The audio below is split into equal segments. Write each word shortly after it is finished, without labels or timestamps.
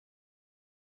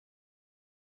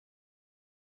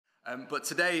But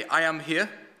today I am here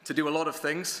to do a lot of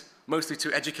things, mostly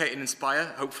to educate and inspire,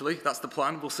 hopefully. That's the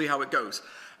plan. We'll see how it goes.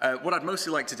 What I'd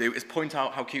mostly like to do is point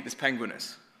out how cute this penguin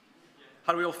is.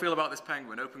 How do we all feel about this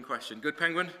penguin? Open question. Good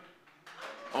penguin?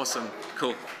 Awesome.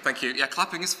 Cool. Thank you. Yeah,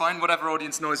 clapping is fine, whatever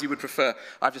audience noise you would prefer.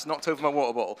 I've just knocked over my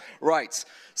water bottle. Right.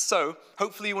 So,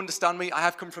 hopefully you understand me. I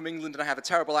have come from England and I have a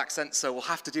terrible accent, so we'll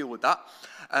have to deal with that.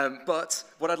 But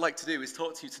what I'd like to do is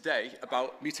talk to you today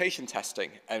about mutation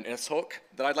testing in a talk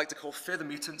that I'd like to call Fear the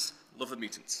Mutants, Love the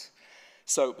Mutants.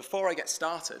 So, before I get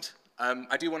started,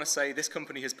 I do want to say this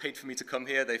company has paid for me to come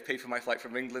here. They've paid for my flight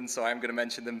from England, so I am going to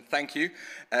mention them. Thank you.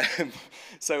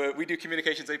 We do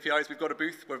communications APIs. We've got a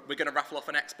booth. We're going to raffle off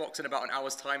an Xbox in about an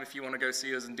hour's time. If you want to go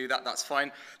see us and do that, that's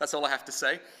fine. That's all I have to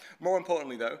say. More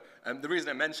importantly, though, the reason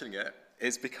I'm mentioning it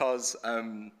is because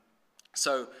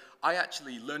I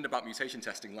actually learned about mutation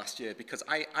testing last year because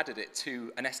I added it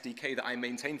to an SDK that I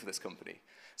maintain for this company.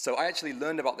 So I actually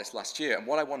learned about this last year, and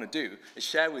what I want to do is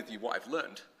share with you what I've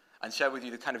learned and share with you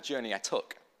the kind of journey I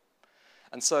took.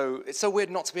 And so it's so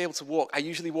weird not to be able to walk. I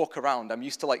usually walk around. I'm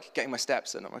used to getting my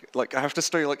steps in. I'm like I have to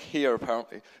stay here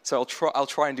apparently. So I'll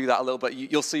try and do that a little bit.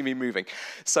 You'll see me moving.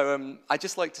 So I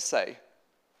just like to say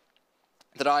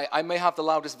that I may have the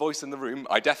loudest voice in the room.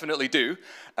 I definitely do.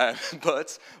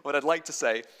 But what I'd like to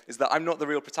say is that I'm not the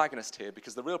real protagonist here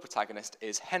because the real protagonist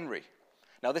is Henry.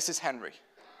 Now this is Henry.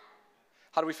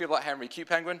 How do we feel about Henry? Cute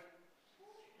penguin?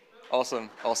 Awesome,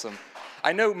 awesome.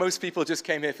 I know most people just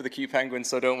came here for the cute penguin,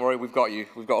 so don't worry, we've got you.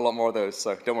 We've got a lot more of those,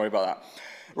 so don't worry about that.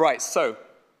 Right, so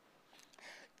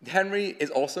Henry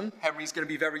is awesome. Henry's going to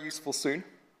be very useful soon,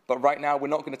 but right now we're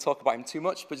not going to talk about him too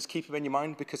much, but just keep him in your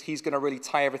mind because he's going to really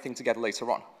tie everything together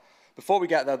later on. Before we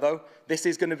get there, though, this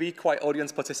is going to be quite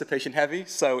audience participation heavy,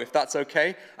 so if that's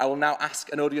okay, I will now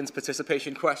ask an audience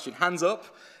participation question. Hands up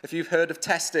if you've heard of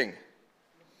testing.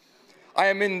 I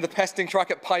am in the testing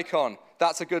track at PyCon.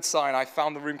 That's a good sign. I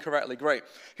found the room correctly. Great.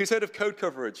 Who's heard of code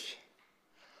coverage?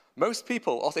 Most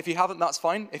people. Also, if you haven't, that's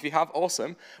fine. If you have,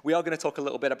 awesome. We are going to talk a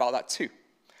little bit about that too.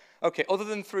 Okay, other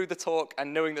than through the talk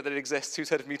and knowing that it exists, who's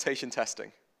heard of mutation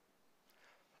testing?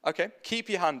 Okay, keep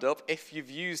your hand up if you've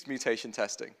used mutation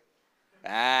testing.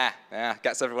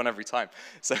 Gets everyone every time.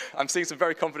 So I'm seeing some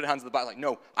very confident hands at the back, like,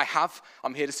 no, I have.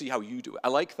 I'm here to see how you do it. I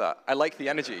like that. I like the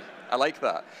energy. I like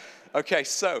that. Okay,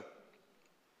 so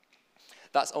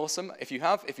that's awesome. If you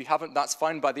haven't, that's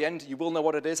fine. By the end, you will know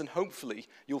what it is, and hopefully,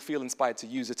 you'll feel inspired to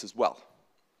use it as well.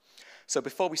 So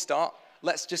before we start,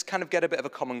 let's just kind of get a bit of a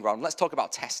common ground. Let's talk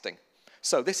about testing.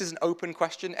 So this is an open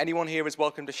question. Anyone here is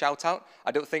welcome to shout out.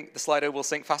 I don't think the Slido will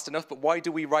sync fast enough, but why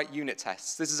do we write unit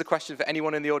tests? This is a question for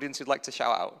anyone in the audience who'd like to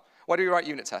shout out. Why do we write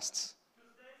unit tests?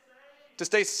 To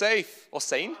stay safe. Or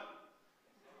sane?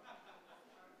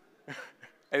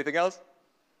 Anything else?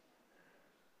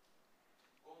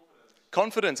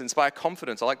 Confidence, inspire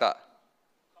confidence. I like that.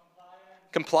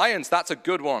 Compliance, that's a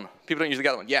good one. People don't usually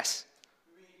get that one. Yes?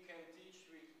 We can teach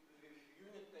with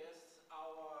unit tests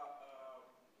our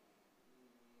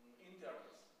interns.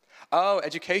 Oh,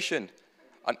 education.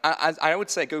 And I would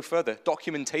say go further.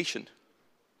 Documentation.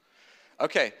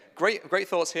 Okay, great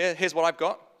thoughts here. Here's what I've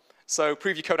got. So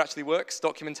prove your code actually works.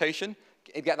 Documentation.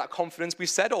 Get that confidence. We've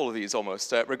said all of these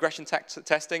almost. Regression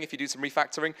testing, if you do some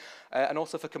refactoring, and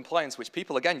also for compliance, which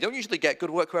people, again, you don't usually get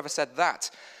good work, whoever said that.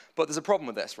 But there's a problem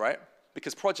with this, right?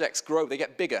 Because projects grow, they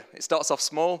get bigger. It starts off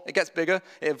small, it gets bigger,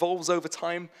 it evolves over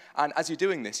time, and as you're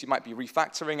doing this, you might be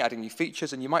refactoring, adding new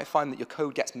features, and you might find that your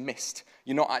code gets missed.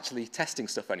 You're not actually testing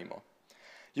stuff anymore.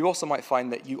 You also might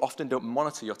find that you often don't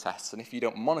monitor your tests, and if you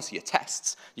don't monitor your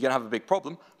tests, you're going to have a big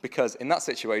problem, because in that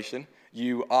situation,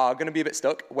 you are going to be a bit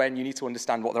stuck when you need to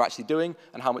understand what they're actually doing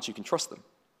and how much you can trust them.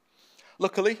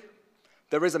 Luckily,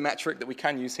 there is a metric that we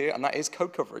can use here, and that is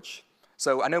code coverage.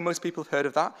 So I know most people have heard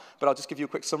of that, but I'll just give you a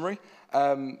quick summary.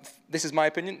 This is my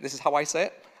opinion. This is how I say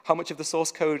it. How much of the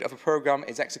source code of a program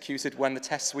is executed when the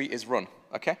test suite is run,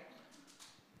 okay?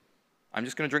 I'm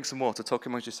just going to drink some water. Talk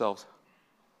amongst yourselves.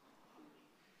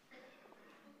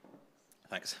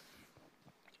 Thanks.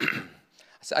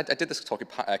 I did this talk in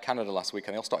Canada last week,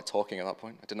 and they all started talking at that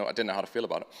point. I didn't know how to feel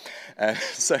about it.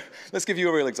 So let's give you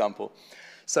a real example.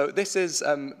 So this is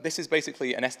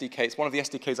basically an SDK. It's one of the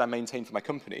SDKs I maintain for my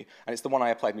company, and it's the one I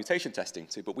applied mutation testing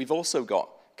to. But we've also got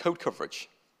code coverage.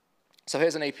 So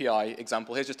here's an API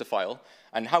example. Here's just a file.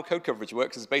 And how code coverage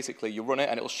works is basically you run it,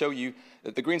 and it'll show you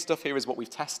that the green stuff here is what we've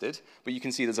tested, but you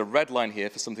can see there's a red line here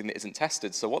for something that isn't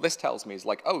tested. So what this tells me is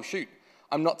like, oh, shoot,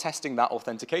 I'm not testing that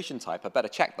authentication type. I better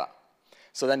check that.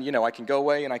 So then, I can go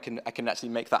away and I can actually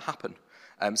make that happen.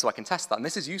 So I can test that. And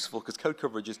this is useful because code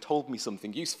coverage has told me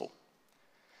something useful.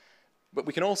 But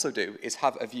we can also do is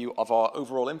have a view of our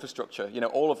overall infrastructure,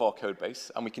 all of our code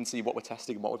base, and we can see what we're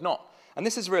testing and what we're not. And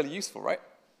this is really useful, right?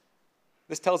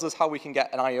 This tells us how we can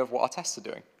get an idea of what our tests are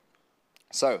doing.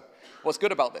 So what's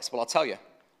good about this? Well, I'll tell you.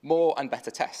 More and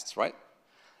better tests, right?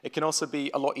 It can also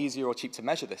be a lot easier or cheap to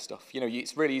measure this stuff.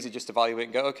 It's really easy just to evaluate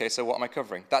and go, okay, so what am I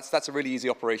covering? That's a really easy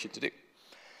operation to do.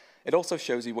 It also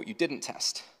shows you what you didn't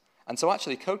test. And so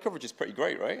actually, code coverage is pretty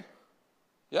great, right?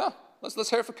 Yeah,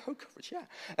 let's hear it for code coverage,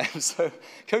 yeah. So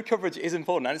code coverage is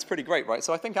important, and it's pretty great, right?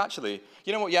 So I think actually,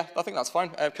 you know what, yeah, I think that's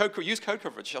fine. Use code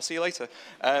coverage, I'll see you later.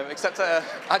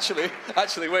 Actually,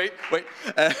 wait.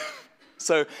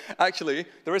 So actually,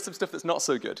 there is some stuff that's not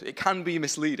so good. It can be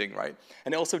misleading, right?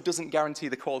 And it also doesn't guarantee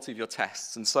the quality of your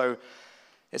tests. And so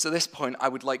it's at this point I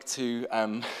would like to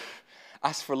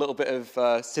ask for a little bit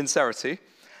of sincerity.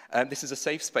 This is a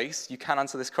safe space. You can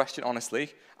answer this question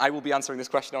honestly. I will be answering this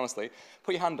question honestly.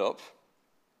 Put your hand up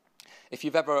if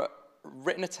you've ever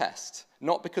written a test,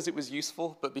 not because it was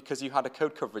useful, but because you had a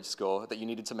code coverage score that you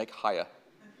needed to make higher.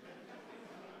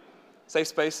 Safe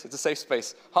space, it's a safe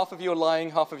space. Half of you are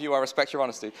lying, half of you, I respect your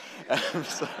honesty.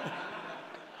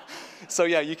 So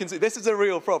yeah, you can see, this is a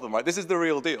real problem, right? This is the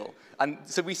real deal. And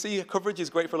so we see coverage is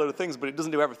great for a lot of things, but it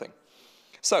doesn't do everything.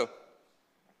 So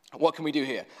what can we do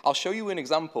here? I'll show you an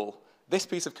example. This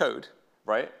piece of code,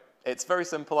 right? It's very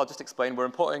simple, I'll just explain. We're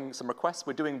importing some requests.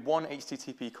 We're doing one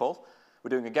HTTP call.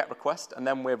 We're doing a GET request, and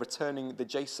then we're returning the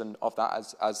JSON of that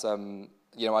as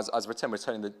return,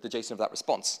 returning the JSON of that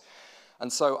response.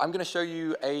 And so I'm going to show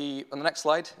you on the next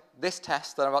slide, this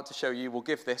test that I'm about to show you will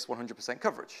give this 100%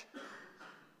 coverage.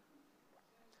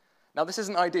 Now, this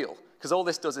isn't ideal, because all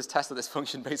this does is test that this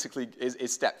function basically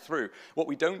is stepped through. What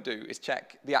we don't do is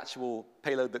check the actual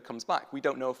payload that comes back. We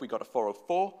don't know if we got a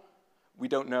 404. We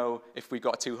don't know if we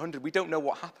got a 200. We don't know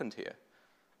what happened here,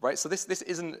 right? So this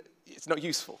isn't, it's not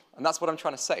useful, and that's what I'm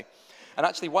trying to say. And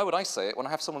actually, why would I say it when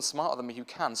I have someone smarter than me who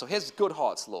can? So here's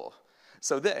Goodhart's law.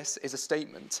 So this is a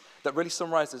statement that really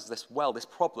summarizes this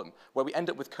problem, where we end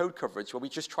up with code coverage, where we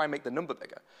just try and make the number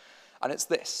bigger. And it's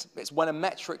this. It's when a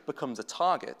metric becomes a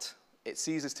target, it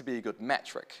ceases to be a good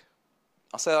metric.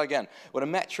 I'll say that again. When a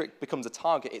metric becomes a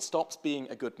target, it stops being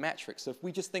a good metric. So if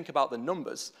we just think about the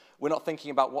numbers, we're not thinking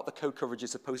about what the code coverage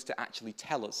is supposed to actually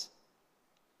tell us.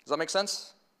 Does that make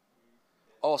sense?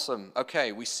 Awesome.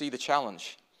 OK, we see the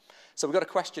challenge. So we've got a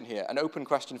question here, an open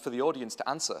question for the audience to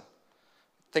answer.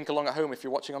 Think along at home if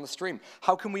you're watching on the stream.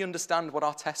 How can we understand what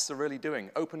our tests are really doing?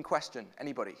 Open question.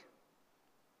 Anybody?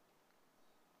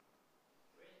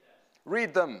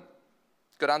 Read them.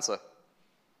 Good answer.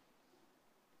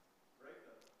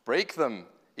 Break them.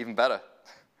 Even better.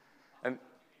 And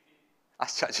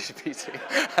ask ChatGPT.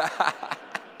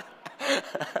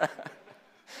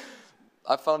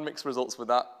 I've found mixed results with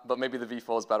that, but maybe the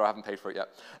V4 is better. I haven't paid for it yet.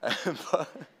 But,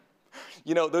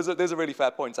 those are really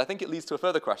fair points. I think it leads to a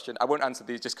further question. I won't answer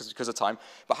these just because of time,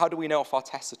 but how do we know if our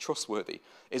tests are trustworthy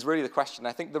is really the question.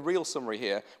 I think the real summary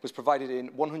here was provided in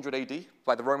 100 AD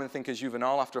by the Roman thinker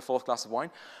Juvenal after a fourth glass of wine.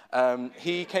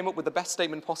 He came up with the best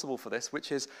statement possible for this,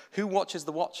 which is, who watches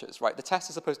the watchers, right? The test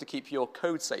is supposed to keep your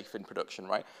code safe in production,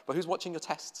 right? But who's watching your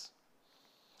tests?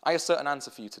 I assert an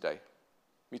answer for you today.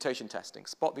 Mutation testing.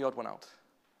 Spot the odd one out.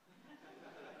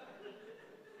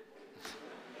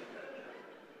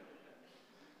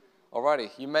 Alrighty,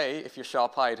 you may, if you're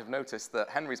sharp-eyed, have noticed that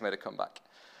Henry's made a comeback.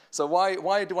 So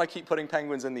why do I keep putting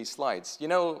penguins in these slides?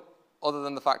 Other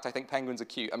than the fact I think penguins are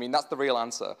cute, I mean, that's the real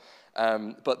answer.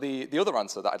 But the other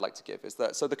answer that I'd like to give is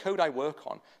that, so the code I work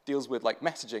on deals with like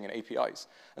messaging and APIs.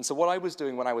 And so what I was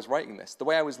doing when I was writing this, the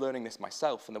way I was learning this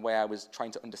myself and the way I was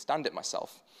trying to understand it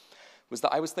myself, was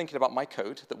that I was thinking about my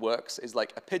code that works is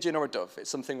like a pigeon or a dove. It's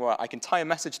something where I can tie a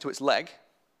message to its leg,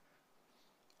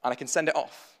 and I can send it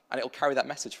off. And it'll carry that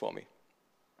message for me.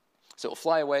 So it'll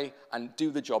fly away and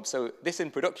do the job. So this in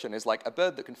production is like a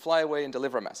bird that can fly away and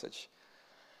deliver a message.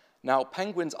 Now,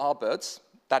 penguins are birds.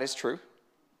 That is true.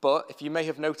 But if you may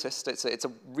have noticed, it's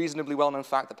a reasonably well-known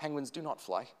fact that penguins do not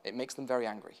fly. It makes them very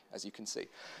angry, as you can see.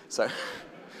 So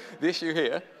the issue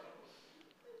here,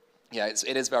 yeah,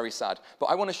 it is very sad. But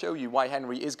I want to show you why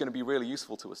Henry is going to be really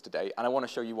useful to us today, and I want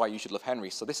to show you why you should love Henry.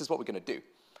 So this is what we're going to do.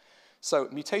 So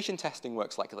mutation testing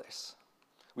works like this.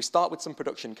 We start with some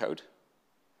production code,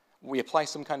 we apply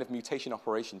some kind of mutation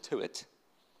operation to it,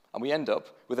 and we end up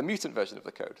with a mutant version of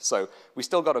the code. So we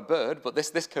still got a bird, but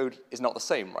this code is not the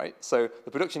same, right? So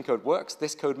the production code works,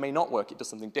 this code may not work, it does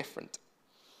something different.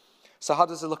 So how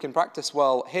does it look in practice?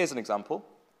 Well, here's an example.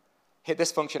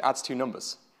 This function adds 2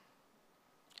 numbers.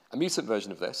 A mutant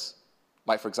version of this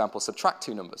might, for example, subtract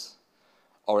 2 numbers.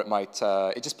 Or it might,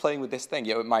 it's just playing with this thing.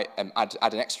 You know, it might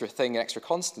add an extra thing, an extra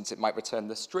constant. It might return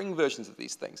the string versions of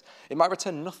these things. It might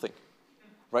return nothing,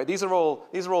 right? These are all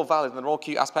valid, and they're all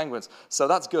cute as penguins. So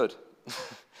that's good.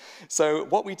 So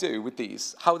what we do with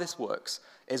these, how this works,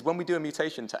 is when we do a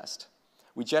mutation test,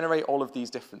 we generate all of these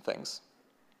different things.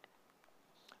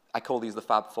 I call these the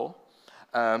Fab Four.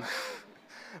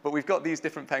 But we've got these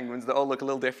different penguins that all look a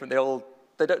little different.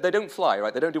 They don't fly,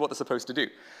 right? They don't do what they're supposed to do.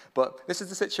 But this is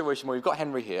the situation where we've got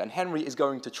Henry here, and Henry is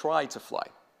going to try to fly.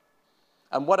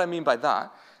 And what I mean by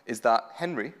that is that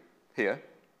Henry here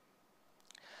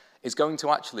is going to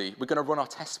actually, we're going to run our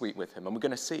test suite with him, and we're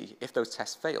going to see if those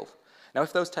tests fail. Now,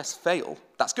 if those tests fail,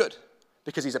 that's good,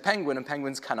 because he's a penguin, and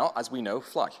penguins cannot, as we know,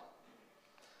 fly.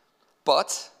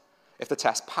 But if the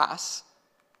tests pass,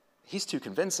 he's too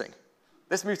convincing.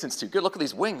 This mutant's too good. Look at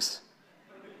these wings.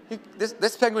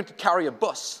 This penguin could carry a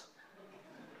bus.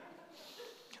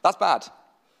 That's bad,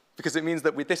 because it means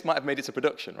that this might have made it to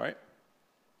production, right?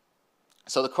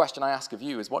 So the question I ask of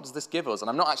you is, what does this give us? And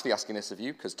I'm not actually asking this of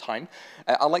you, because time.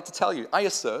 I'd like to tell you, I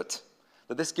assert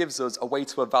that this gives us a way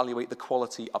to evaluate the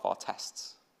quality of our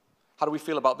tests. How do we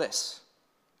feel about this?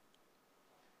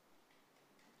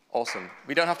 Awesome.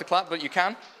 We don't have to clap, but you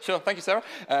can. Sure, thank you, Sarah.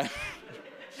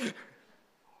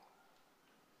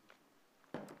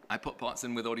 I put parts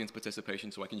in with audience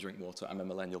participation so I can drink water. I'm a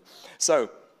millennial.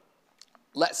 So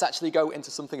let's actually go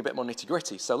into something a bit more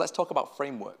nitty-gritty. So let's talk about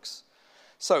frameworks.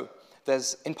 So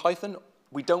in Python,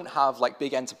 we don't have like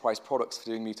big enterprise products for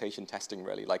doing mutation testing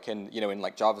really. Like in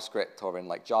like JavaScript or in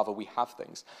like Java, we have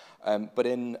things. But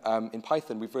in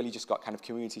Python, we've really just got kind of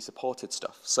community supported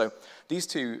stuff. So these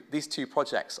two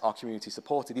projects are community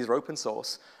supported. These are open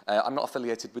source. I'm not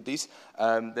affiliated with these.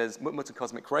 There's Mutant and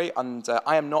Cosmic Ray, and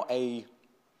I am not a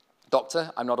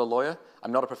doctor, I'm not a lawyer,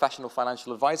 I'm not a professional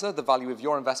financial advisor. The value of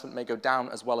your investment may go down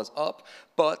as well as up,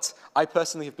 but I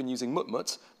personally have been using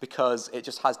MutMut because it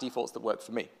just has defaults that work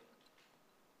for me.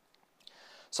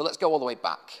 So let's go all the way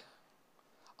back.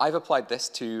 I've applied this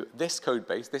to this code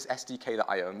base, this SDK that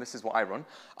I own. This is what I run,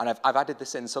 and I've added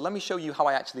this in. So let me show you how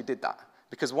I actually did that,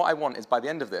 because what I want is by the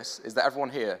end of this is that everyone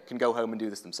here can go home and do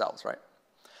this themselves, right?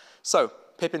 So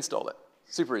pip install it.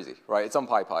 Super easy, right? It's on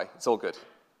PyPy. It's all good.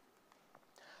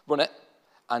 Run it,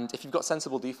 and if you've got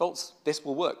sensible defaults, this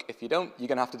will work. If you don't, you're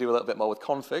going to have to do a little bit more with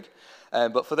config.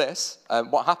 But for this,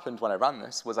 what happened when I ran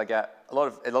this was I get a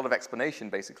lot of explanation,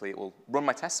 basically. It will run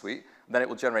my test suite, then it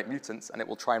will generate mutants, and it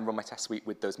will try and run my test suite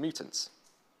with those mutants.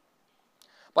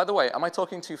 By the way, am I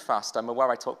talking too fast? I'm aware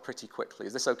I talk pretty quickly.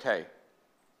 Is this OK?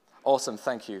 Awesome,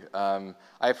 thank you. I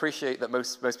appreciate that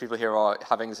most people here are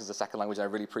having this as a second language, and I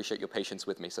really appreciate your patience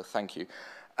with me, so thank you.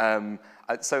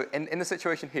 So in the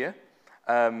situation here,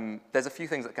 there's a few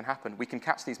things that can happen. We can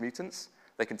catch these mutants,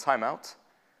 they can time out,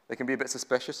 they can be a bit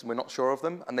suspicious and we're not sure of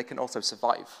them, and they can also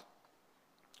survive.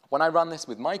 When I ran this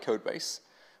with my code base,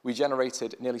 we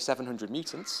generated nearly 700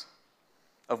 mutants,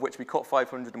 of which we caught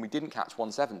 500 and we didn't catch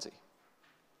 170.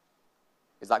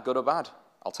 Is that good or bad?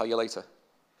 I'll tell you later.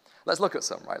 Let's look at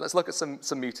some, right? Let's look at some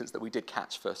mutants that we did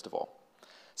catch, first of all.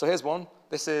 So here's one.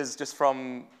 This is just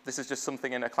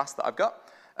something in a class that I've got.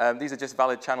 These are just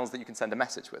valid channels that you can send a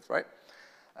message with, right?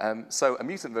 So a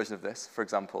mutant version of this, for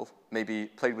example, may be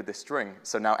played with this string.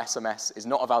 So now SMS is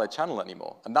not a valid channel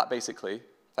anymore. And that basically,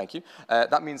 thank you,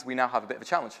 that means we now have a bit of a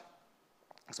challenge.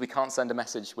 So we can't send a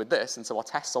message with this, and so our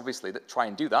tests, obviously, that try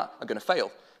and do that are going to fail.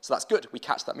 So that's good. We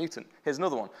catch that mutant. Here's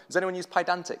another one. Does anyone use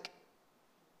PyData?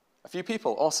 A few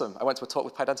people. Awesome. I went to a talk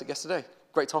with PyData yesterday.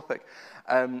 Great topic.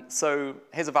 So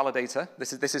here's a validator.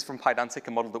 This is from PyData,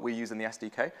 a model that we use in the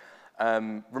SDK.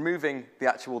 Removing the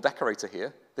actual decorator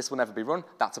here, this will never be run.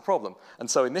 That's a problem. And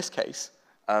so in this case,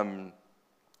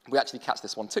 we actually catch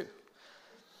this one too.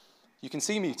 You can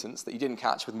see mutants that you didn't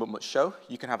catch with MutMut show.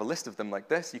 You can have a list of them like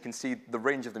this. You can see the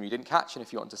range of them you didn't catch. And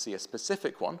if you want to see a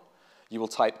specific one, you will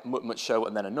type MutMut show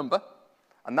and then a number.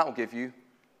 And that will give you,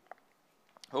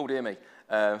 oh dear me,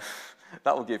 that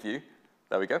will give you,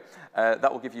 there we go,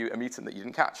 that will give you a mutant that you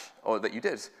didn't catch, or that you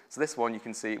did. So this one, you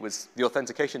can see, the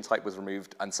authentication type was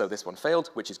removed, and so this one failed,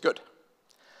 which is good.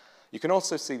 You can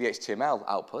also see the HTML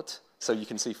output. So you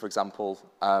can see, for example,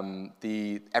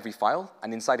 every file,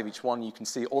 and inside of each one, you can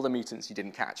see all the mutants you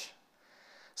didn't catch.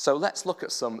 So let's look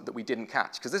at some that we didn't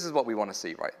catch, because this is what we want to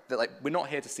see, right? That, we're not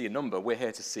here to see a number. We're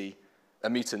here to see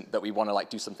a mutant that we want to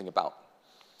do something about.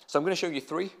 So I'm going to show you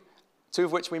 3, 2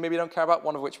 of which we maybe don't care about,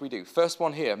 1 of which we do. First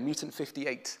one here, mutant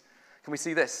 58. Can we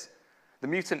see this? The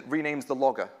mutant renames the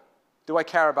logger. Do I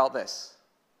care about this?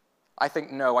 I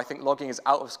think no. I think logging is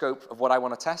out of scope of what I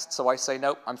want to test, so I say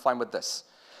no, I'm fine with this.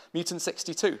 Mutant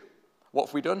 62. What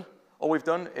have we done? All we've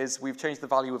done is we've changed the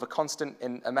value of a constant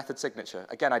in a method signature.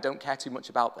 Again, I don't care too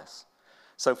much about this.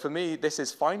 So for me, this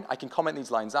is fine. I can comment these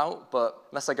lines out, but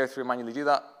unless I go through and manually do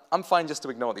that, I'm fine just to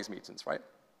ignore these mutants, right?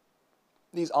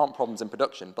 These aren't problems in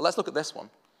production, but let's look at this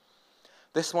one.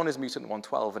 This one is mutant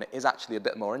 112, and it is actually a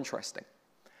bit more interesting.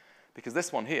 Because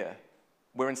this one here,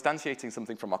 we're instantiating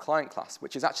something from our client class,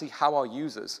 which is actually how our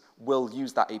users will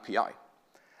use that API.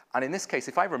 And in this case,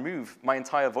 if I remove my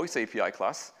entire voice API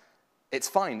class, it's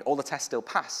fine, all the tests still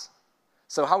pass.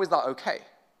 So how is that okay?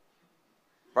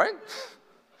 Right?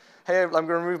 Hey, I'm going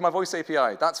to remove my voice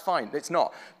API. That's fine. It's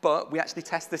not. But we actually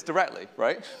test this directly,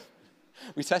 right?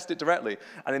 We test it directly.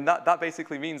 And then that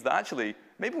basically means that actually,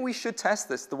 maybe we should test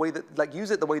this the way that, like, use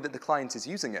it the way that the client is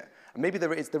using it. And maybe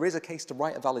there is a case to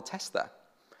write a valid test there.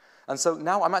 And so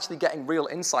now I'm actually getting real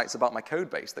insights about my code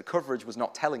base that coverage was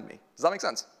not telling me. Does that make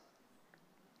sense?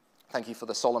 Thank you for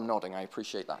the solemn nodding. I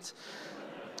appreciate that.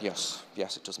 Yes,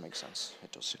 it does make sense.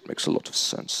 It does. It makes a lot of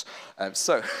sense.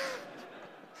 So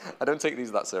I don't take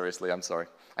these that seriously, I'm sorry.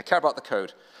 I care about the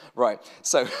code. Right,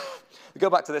 so we go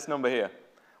back to this number here.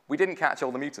 We didn't catch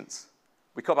all the mutants.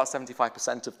 We caught about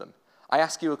 75% of them. I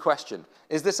ask you a question.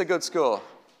 Is this a good score?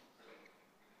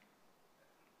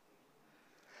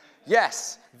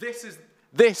 Yes,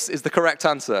 this is the correct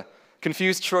answer.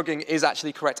 Confused shrugging is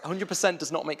actually correct. 100%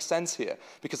 does not make sense here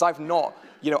because I'm not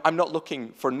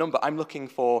looking for a number. I'm looking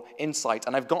for insight,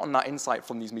 and I've gotten that insight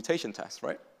from these mutation tests,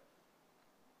 right?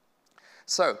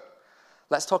 So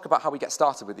let's talk about how we get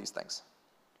started with these things.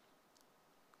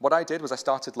 What I did was I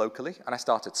started locally, and I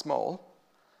started small.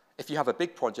 If you have a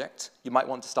big project, you might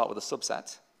want to start with a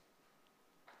subset.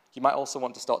 You might also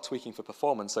want to start tweaking for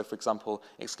performance. So for example,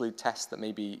 exclude tests that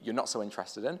maybe you're not so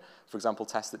interested in. For example,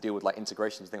 tests that deal with like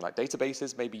integrations, things like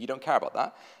databases, maybe you don't care about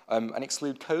that. And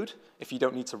exclude code if you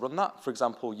don't need to run that. For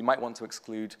example, you might want to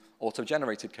exclude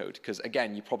auto-generated code, because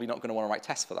again, you're probably not going to want to write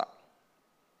tests for that.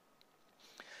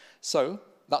 So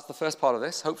that's the first part of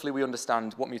this. Hopefully we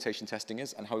understand what mutation testing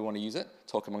is and how we want to use it.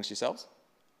 Talk amongst yourselves.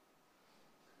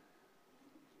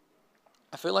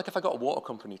 I feel like if I got a water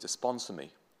company to sponsor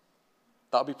me,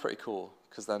 that would be pretty cool,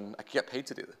 because then I could get paid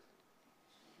to do this.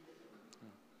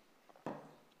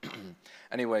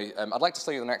 Anyway, I'd like to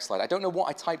show you the next slide. I don't know what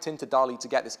I typed into DALL-E to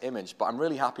get this image, but I'm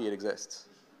really happy it exists.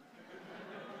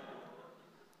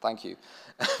 Thank you.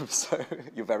 So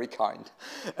you're very kind.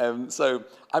 So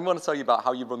I'm going to tell you about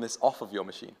how you run this off of your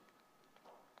machine.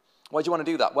 Why do you want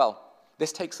to do that? Well,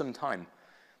 this takes some time.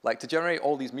 Like to generate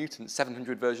all these mutants,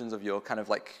 700 versions of your kind of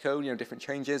like code, different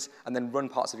changes, and then run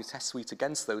parts of your test suite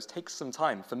against those takes some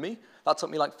time. For me, that took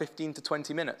me like 15 to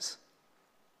 20 minutes.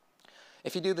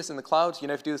 If you do this in the cloud, if you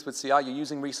do this with CI, you're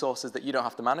using resources that you don't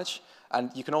have to manage,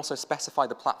 and you can also specify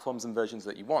the platforms and versions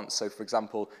that you want. So for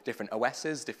example, different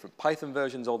OSs, different Python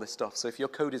versions, all this stuff. So if your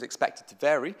code is expected to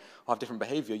vary or have different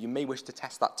behavior, you may wish to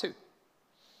test that too.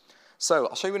 So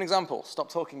I'll show you an example.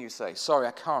 Stop talking, you say. Sorry,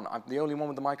 I can't. I'm the only one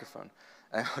with the microphone.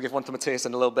 I'll give one to Matthias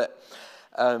in a little bit.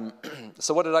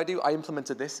 So what did I do? I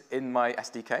implemented this in my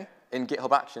SDK, in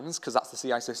GitHub Actions, because that's the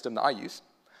CI system that I use.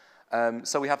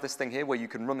 So we have this thing here where you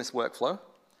can run this workflow.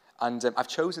 And I've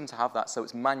chosen to have that so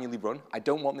it's manually run. I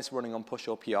don't want this running on push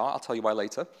or PR. I'll tell you why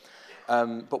later.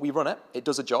 But we run it. It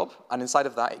does a job. And inside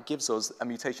of that, it gives us a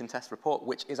mutation test report,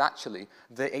 which is actually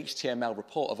the HTML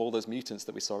report of all those mutants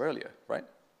that we saw earlier, right?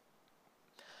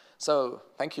 So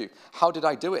thank you. How did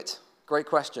I do it? Great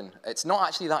question. It's not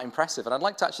actually that impressive, and I'd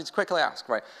like to actually just quickly ask,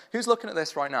 right, who's looking at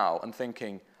this right now and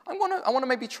thinking, I want to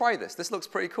maybe try this. This looks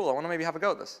pretty cool. I want to maybe have a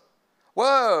go at this.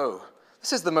 Whoa,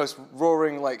 this is the most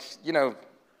roaring, like,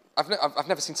 I've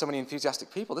never seen so many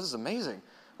enthusiastic people. This is amazing.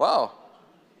 Wow,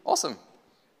 awesome.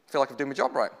 I feel like I'm doing my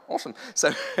job right. Awesome.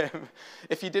 So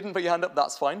if you didn't put your hand up,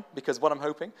 that's fine, because what I'm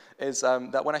hoping is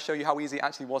that when I show you how easy it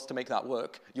actually was to make that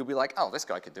work, you'll be like, oh, this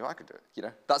guy could do it. I could do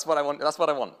it. That's what I want. That's what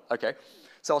I want. Okay.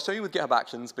 So I'll show you with GitHub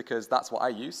Actions because that's what I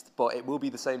used, but it will be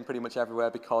the same pretty much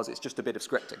everywhere because it's just a bit of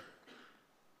scripting.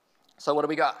 So what do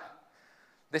we got?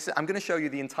 I'm going to show you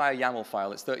the entire YAML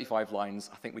file. It's 35 lines.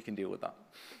 I think we can deal with that.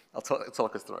 I'll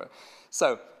talk us through it.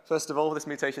 So first of all, this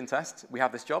mutation test, we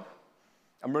have this job.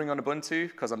 I'm running on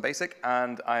Ubuntu because I'm basic,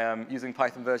 and I am using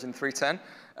Python version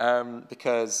 3.10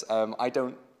 because I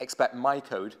don't expect my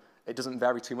code. It doesn't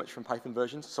vary too much from Python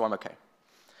versions, so I'm OK.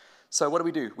 So what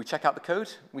do? We check out the code.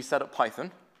 We set up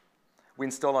Python. We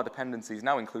install our dependencies,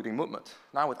 now including mutmut,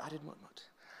 now with added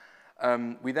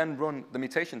mutmut. We then run the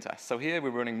mutation test. So here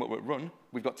we're running mutmut run.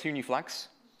 We've got 2 new flags.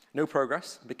 No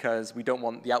progress, because we don't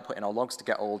want the output in our logs to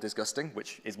get all disgusting,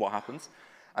 which is what happens.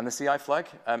 and the CI flag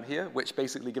here, which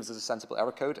basically gives us a sensible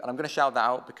error code. And I'm going to shout that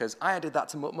out because I added that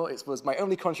to MutMut. It was my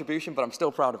only contribution, but I'm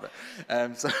still proud of it.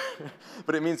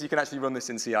 But it means you can actually run this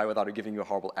in CI without it giving you a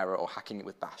horrible error or hacking it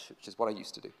with bash, which is what I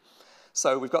used to do.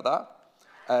 So we've got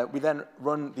that. We then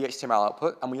run the HTML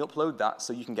output, and we upload that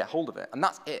so you can get hold of it. And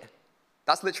that's it.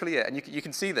 That's literally it. And you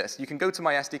can see this. You can go to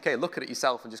my SDK, look at it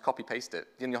yourself, and just copy-paste it.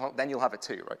 Then you'll have it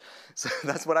too, right? So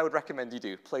that's what I would recommend you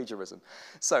do, plagiarism.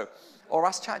 So, or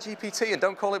ask ChatGPT and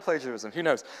don't call it plagiarism. Who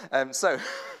knows? So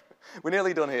we're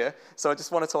nearly done here. So I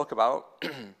just want to talk about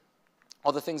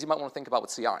other things you might want to think about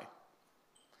with CI.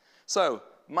 So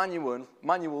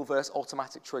manual versus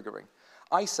automatic triggering.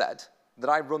 I said that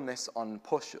I run this on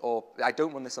push, or I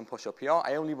don't run this on push or PR.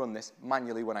 I only run this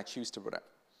manually when I choose to run it.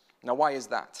 Now, why is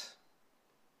that?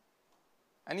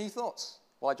 Any thoughts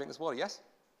while I drink this water? Yes?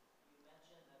 You mentioned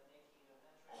that making a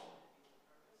metric defeats the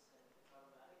purpose, and if it's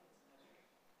automatic,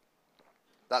 it's a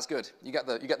metric. That's good.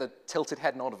 You get the tilted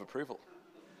head nod of approval.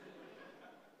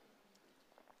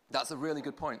 That's a really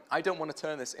good point. I don't want to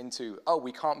turn this into, oh,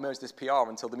 we can't merge this PR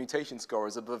until the mutation score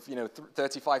is above,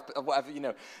 35,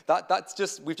 whatever, That's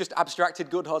just, we've just abstracted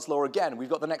Goodhart's law again. We've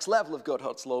got the next level of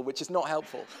Goodhart's law, which is not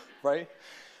helpful, right?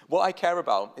 What I care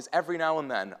about is every now and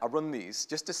then I run these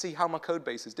just to see how my code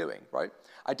base is doing, right?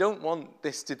 I don't want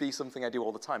this to be something I do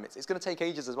all the time. It's going to take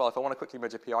ages as well. If I want to quickly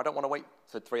merge a PR, I don't want to wait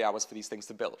for 3 hours for these things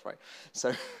to build, right?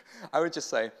 So I would just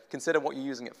say, consider what you're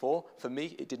using it for. For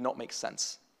me, it did not make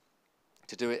sense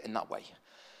to do it in that way.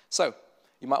 So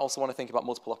you might also want to think about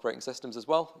multiple operating systems as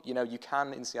well. You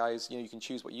can, in CIs, you can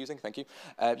choose what you're using. Thank you.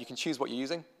 You can choose what you're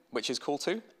using, which is cool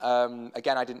too.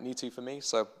 Again, I didn't need to for me,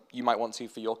 so you might want to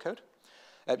for your code.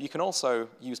 You can also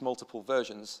use multiple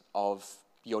versions of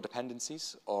your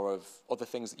dependencies or of other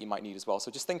things that you might need as well.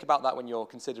 So just think about that when you're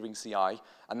considering CI,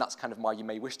 and that's kind of why you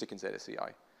may wish to consider CI.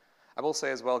 I will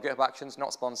say as well, GitHub Actions,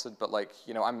 not sponsored, but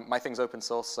my thing's open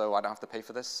source, so I don't have to pay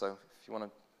for this. So if you want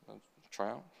to try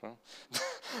out, well,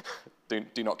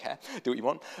 do not care. Do what you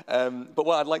want. But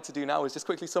what I'd like to do now is just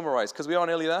quickly summarize, because we are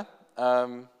nearly there.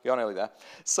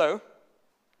 So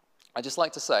I'd just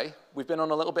like to say, we've been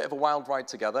on a little bit of a wild ride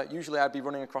together. Usually I'd be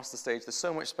running across the stage. There's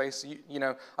so much space.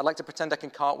 I'd like to pretend I can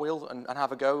cartwheel and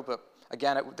have a go, but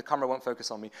again, the camera won't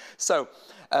focus on me. So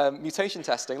mutation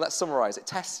testing, let's summarize. It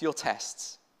tests your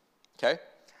tests, okay?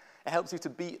 It helps you to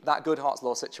beat that Goodhart's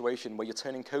law situation where you're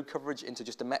turning code coverage into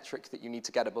just a metric that you need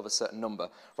to get above a certain number,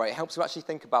 right? It helps you actually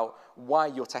think about why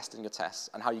you're testing your tests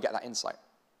and how you get that insight.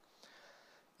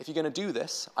 If you're going to do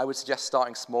this, I would suggest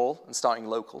starting small and starting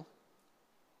local.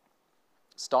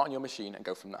 Start on your machine and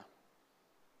go from there.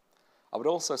 I would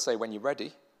also say when you're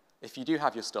ready, if you do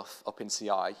have your stuff up in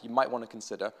CI, you might want to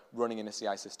consider running in a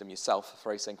CI system yourself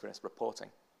for asynchronous reporting.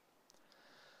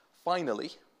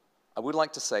 Finally, I would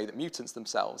like to say that mutants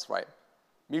themselves, right?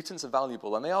 Mutants are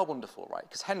valuable and they are wonderful, right?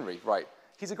 Because Henry, right?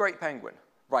 He's a great penguin,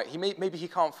 right? Maybe he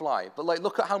can't fly, but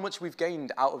look at how much we've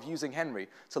gained out of using Henry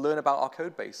to learn about our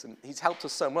code base, and he's helped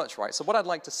us so much, right? So what I'd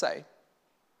like to say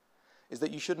is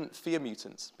that you shouldn't fear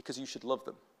mutants because you should love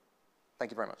them.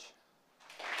 Thank you very much.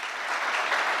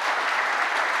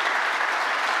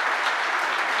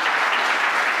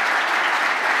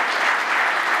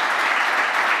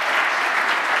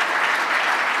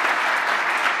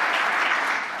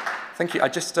 Thank you.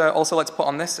 I'd just also like to put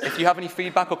on this, if you have any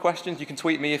feedback or questions, you can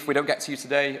tweet me if we don't get to you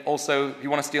today. Also, if you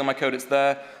want to steal my code, it's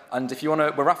there. And if you want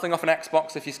to, we're raffling off an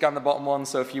Xbox if you scan the bottom one,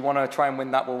 so if you want to try and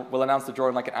win that, we'll announce the draw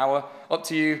in like an hour. Up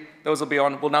to you. Those will be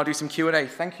on. We'll now do some Q&A.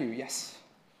 Thank you. Yes.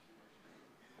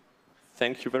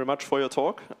 Thank you very much for your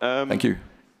talk. Thank you.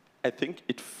 I think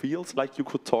it feels like you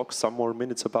could talk some more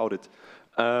minutes about it.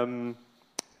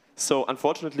 So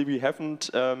unfortunately, we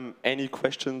haven't any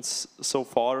questions so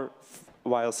far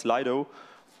via Slido.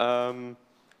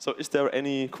 So is there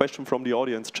any question from the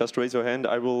audience? Just raise your hand.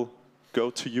 I will go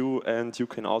to you and you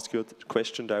can ask your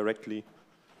question directly.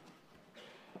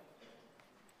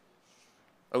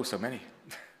 Oh, so many.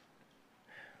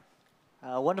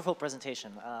 Wonderful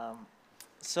presentation.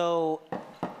 So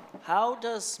how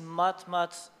does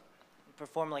MutMut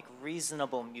perform like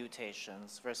reasonable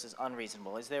mutations versus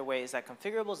unreasonable? Is there a way, is that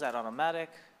configurable? Is that automatic?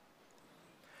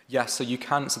 Yes, so you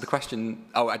can, so the question,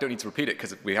 oh, I don't need to repeat it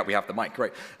because we have the mic,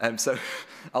 great. So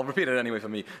I'll repeat it anyway for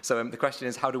me. So the question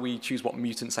is, how do we choose what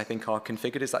mutants I think are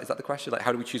configured? Is that the question? Like,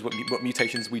 how do we choose what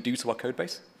mutations we do to our code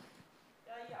base?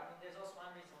 Yeah, I mean, there's also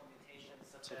unreasonable mutations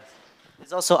such as,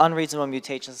 there's also unreasonable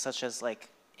mutations such as like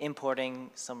importing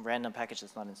some random package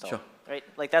that's not installed, sure. Right?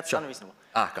 Like that's sure. unreasonable.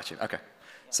 Ah, got you, okay.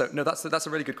 Yeah. So no, that's a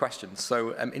really good question.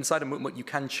 So inside of MutMut, you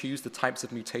can choose the types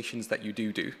of mutations that you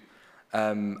do.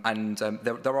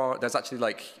 There's actually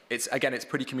like, it's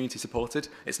pretty community supported.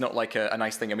 It's not like a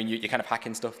nice thing. I mean, you're kind of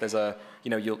hacking stuff. There's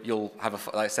you'll have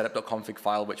a setup.config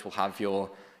file which will have your,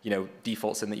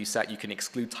 defaults in that you set. You can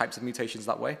exclude types of mutations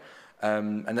that way.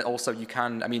 And then also you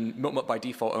can, I mean, mutmut by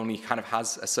default only kind of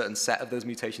has a certain set of those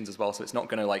mutations as well, so it's not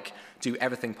going to like do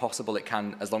everything possible it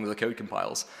can as long as the code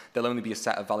compiles. There'll only be a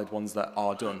set of valid ones that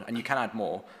are done, and you can add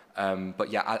more.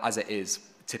 But yeah, as it is,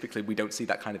 typically we don't see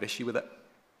that kind of issue with it.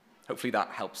 Hopefully that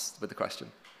helps with the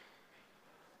question.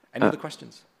 Any other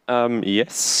questions?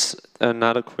 Yes,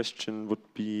 another question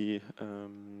would be,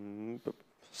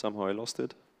 somehow I lost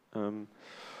it.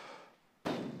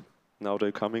 Now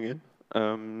they're coming in.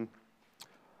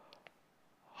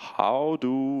 How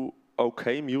do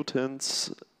OK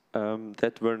mutants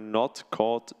that were not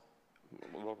caught,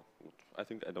 I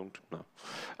think I don't know.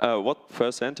 What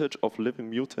percentage of living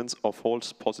mutants are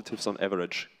false positives on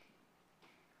average?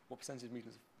 What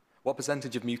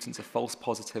percentage of mutants are false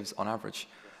positives on average?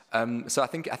 So I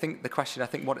think the question,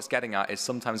 what it's getting at is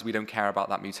sometimes we don't care about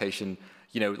that mutation.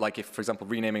 Like if, for example,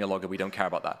 renaming a logger, we don't care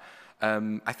about that.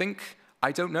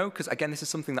 I don't know, because again, this is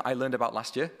something that I learned about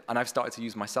last year, and I've started to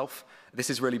use myself. This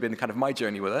has really been kind of my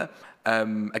journey with it.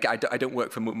 Again, I don't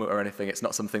work for mutmut or anything. It's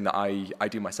not something that I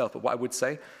do myself. But what I would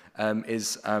say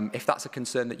is if that's a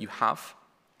concern that you have,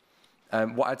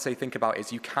 what I'd say think about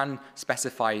is you can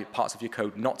specify parts of your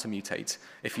code not to mutate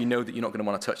if you know that you're not going to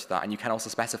want to touch that, and you can also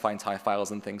specify entire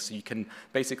files and things, so you can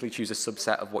basically choose a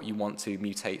subset of what you want to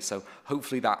mutate. So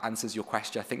hopefully that answers your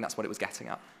question. I think that's what it was getting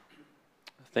at.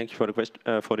 Thank you for the question,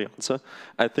 for the answer.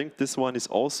 I think this one is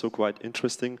also quite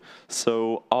interesting.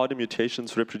 So, are the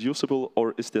mutations reproducible,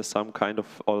 or is there some kind of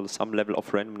or some level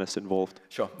of randomness involved?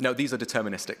 Sure. No, these are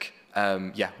deterministic.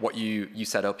 Yeah, what you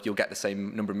set up, you'll get the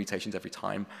same number of mutations every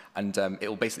time, and it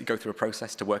will basically go through a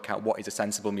process to work out what is a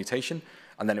sensible mutation,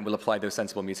 and then it will apply those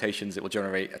sensible mutations. It will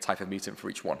generate a type of mutant for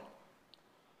each one.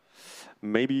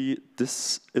 Maybe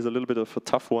this is a little bit of a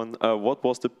tough one. What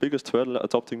was the biggest hurdle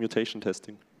adopting mutation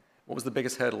testing? What was the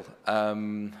biggest hurdle?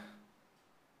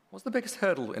 What's the biggest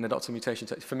hurdle in adopting mutation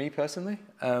testing? For me personally?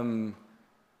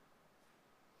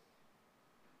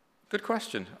 Good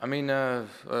question. I mean, I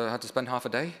had to spend half a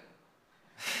day.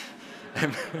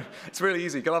 It's really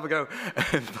easy. Go have a go.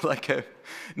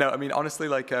 No, I mean, honestly,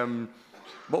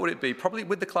 what would it be? Probably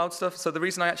with the cloud stuff. So the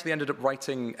reason I actually ended up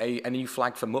writing a new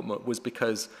flag for mutmut was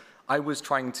because I was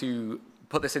trying to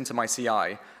put this into my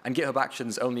CI, and GitHub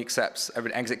Actions only accepts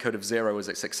an exit code of 0 as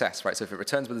a success, right? So if it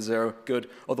returns with a 0, good,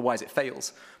 otherwise it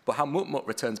fails. But how mutmut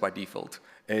returns by default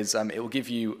is it will give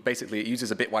you, basically it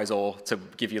uses a bitwise OR to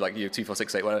give you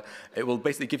 2468, whatever. It will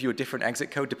basically give you a different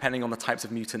exit code depending on the types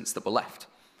of mutants that were left.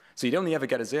 So you'd only ever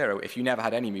get a 0 if you never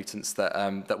had any mutants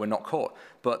that were not caught.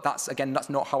 But that's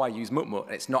not how I use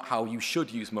mutmut. It's not how you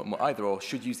should use mutmut either, or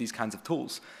should use these kinds of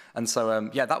tools. And so,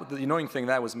 yeah, the annoying thing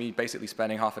there was me basically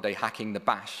spending half a day hacking the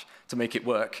bash to make it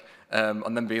work,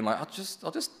 and then being like,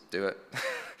 I'll just do it.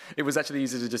 It was actually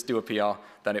easier to just do a PR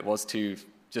than it was to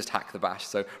just hack the bash.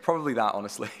 So probably that,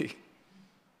 honestly.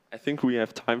 I think we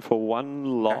have time for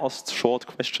one last short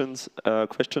question.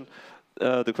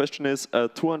 The question is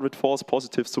 200 false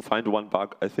positives to find one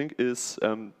bug. I think do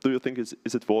you think is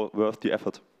it worth the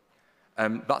effort?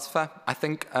 That's fair. I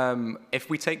think if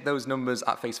we take those numbers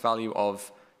at face value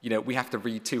of, we have to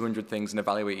read 200 things and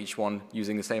evaluate each one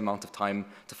using the same amount of time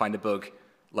to find a bug,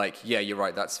 yeah, you're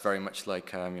right. That's very much I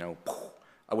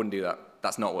wouldn't do that.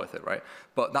 That's not worth it, right?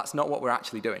 But that's not what we're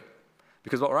actually doing.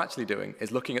 Because what we're actually doing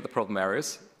is looking at the problem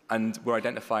areas, and we're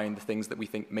identifying the things that we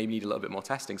think may need a little bit more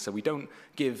testing. So we don't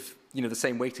give the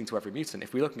same weighting to every mutant.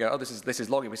 If we look and go, oh, this is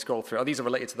logging, we scroll through, oh, these are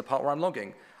related to the part where I'm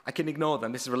logging. I can ignore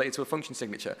them. This is related to a function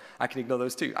signature. I can ignore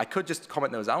those too. I could just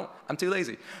comment those out. I'm too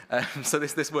lazy. So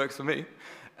this works for me.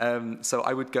 So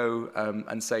I would go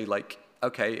and say,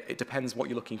 okay, it depends what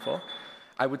you're looking for.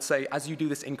 I would say as you do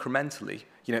this incrementally,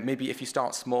 maybe if you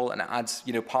start small and it adds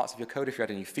parts of your code, if you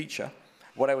add a new feature,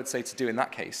 what I would say to do in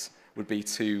that case would be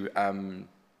to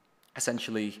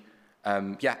essentially,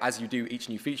 as you do each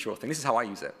new feature or thing, this is how I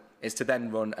use it, is to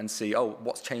then run and see, oh,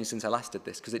 what's changed since I last did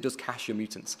this, because it does cache your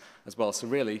mutants as well. So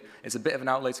really, it's a bit of an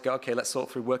outlay to go, okay, let's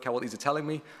sort through, work out what these are telling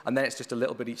me, and then it's just a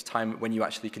little bit each time when you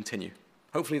actually continue.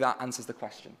 Hopefully that answers the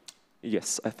question.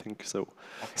 Yes, I think so.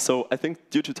 Okay. So I think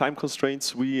due to time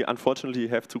constraints, we unfortunately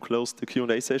have to close the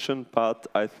Q&A session, but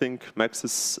I think Max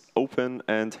is open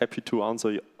and happy to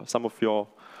answer some of your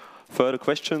further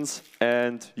questions.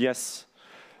 And yes,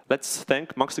 let's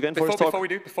thank Max again for his talk.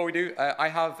 Before we do, I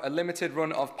have a limited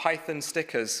run of Python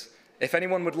stickers. If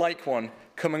anyone would like one,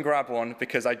 come and grab one,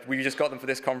 because we just got them for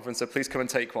this conference, so please come and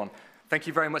take one. Thank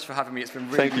you very much for having me. It's been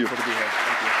really beautiful to be here.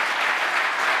 Thank you.